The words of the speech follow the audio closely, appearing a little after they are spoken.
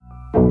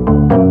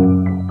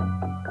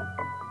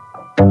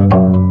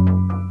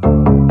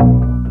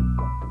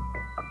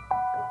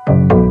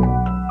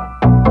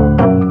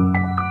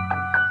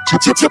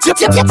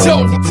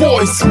Dope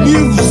Boys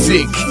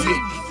Music.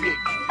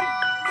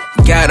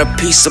 Got a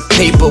piece of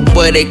paper,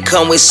 but it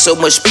come with so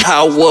much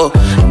power.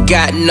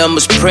 Got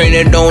numbers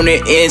printed on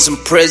it and some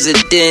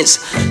presidents.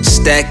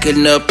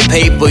 Stacking up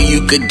paper,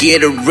 you could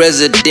get a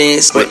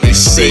residence. But they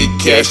say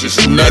cash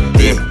is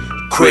nothing,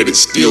 credit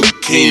still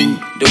king.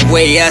 The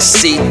way I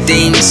see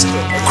things,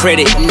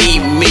 credit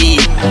need me.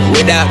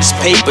 Without this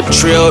paper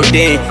trail,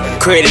 then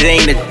credit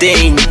ain't a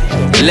thing.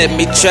 Let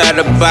me try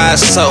to buy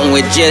something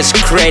with just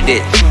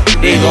credit.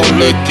 They gon'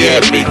 look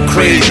at me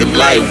crazy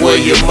like, where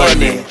your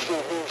money?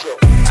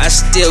 I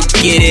still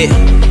get it,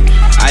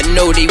 I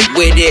know they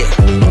with it.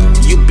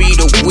 You be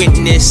the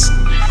witness,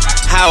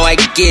 how I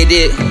get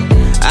it.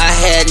 I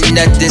had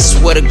nothing,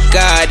 swear to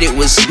God it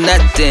was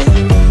nothing.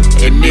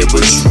 And it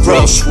was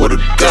rough, swear to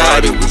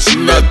God it was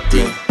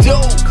nothing.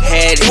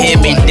 Had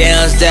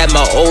hand-me-downs that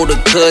my older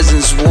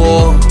cousins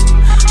wore.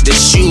 The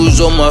shoes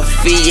on my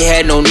feet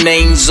had no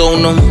names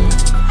on them.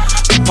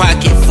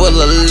 Pocket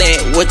full of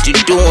lint, what you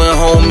doing,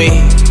 homie?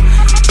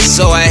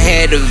 So I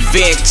had to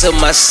vent to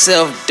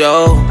myself,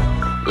 dawg.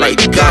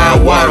 Like,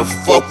 God, why the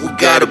fuck we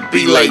gotta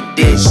be like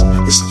this?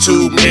 It's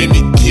too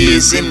many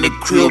kids in the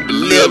crib to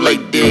live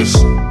like this.